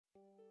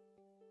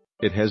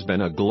It has been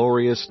a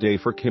glorious day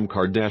for Kim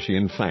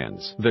Kardashian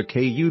fans. The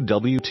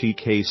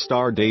KUWTK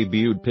star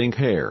debuted pink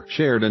hair,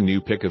 shared a new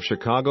pic of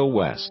Chicago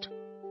West,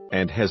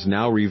 and has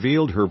now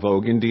revealed her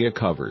Vogue India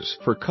covers.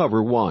 For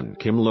cover 1,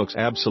 Kim looks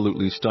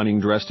absolutely stunning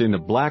dressed in a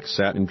black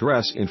satin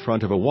dress in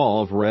front of a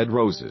wall of red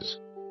roses.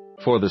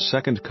 For the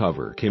second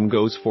cover, Kim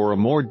goes for a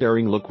more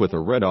daring look with a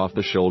red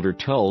off-the-shoulder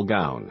tulle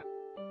gown.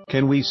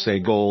 Can we say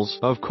goals?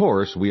 Of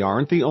course we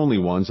aren't the only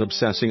ones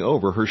obsessing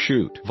over her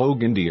shoot.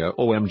 Vogue India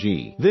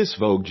OMG. This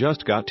Vogue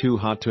just got too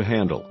hot to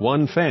handle,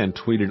 one fan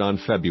tweeted on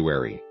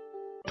February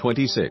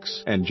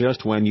 26. And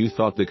just when you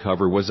thought the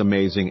cover was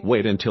amazing,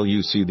 wait until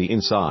you see the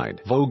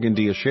inside. Vogue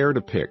India shared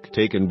a pic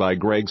taken by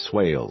Greg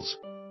Swales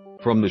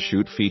from the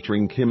shoot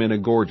featuring Kim in a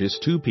gorgeous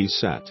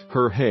two-piece set.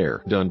 Her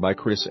hair, done by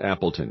Chris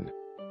Appleton,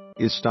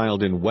 is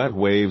styled in wet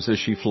waves as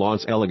she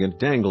flaunts elegant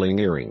dangling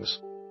earrings.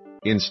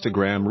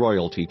 Instagram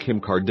royalty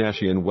Kim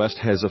Kardashian West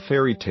has a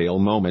fairy tale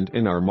moment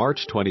in our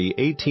March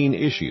 2018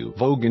 issue.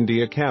 Vogue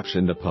India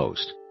captioned the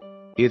post.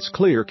 It's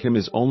clear Kim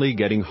is only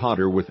getting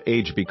hotter with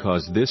age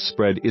because this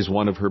spread is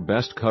one of her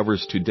best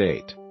covers to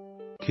date.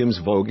 Kim's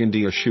Vogue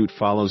India shoot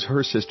follows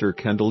her sister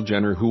Kendall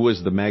Jenner, who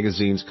was the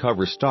magazine's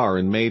cover star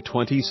in May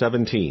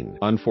 2017.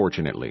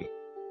 Unfortunately,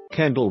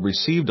 Kendall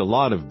received a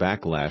lot of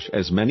backlash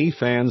as many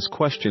fans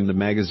questioned the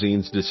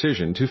magazine's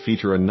decision to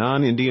feature a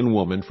non-Indian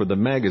woman for the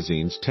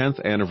magazine's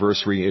 10th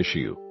anniversary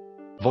issue.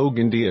 Vogue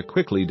India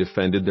quickly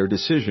defended their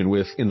decision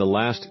with, in the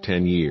last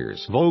 10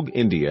 years, Vogue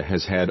India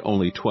has had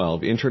only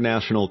 12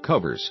 international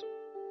covers,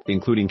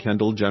 including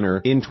Kendall Jenner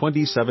in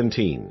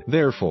 2017.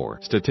 Therefore,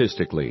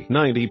 statistically,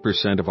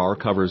 90% of our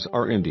covers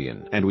are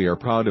Indian, and we are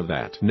proud of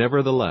that.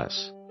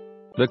 Nevertheless,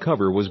 the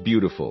cover was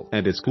beautiful,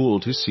 and it's cool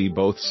to see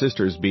both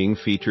sisters being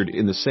featured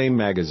in the same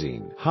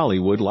magazine.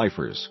 Hollywood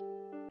lifers,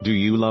 do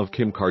you love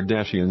Kim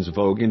Kardashian's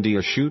Vogue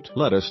India shoot?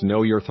 Let us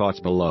know your thoughts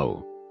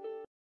below.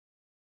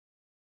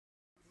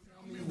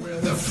 Tell me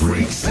where the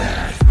freaks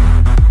at.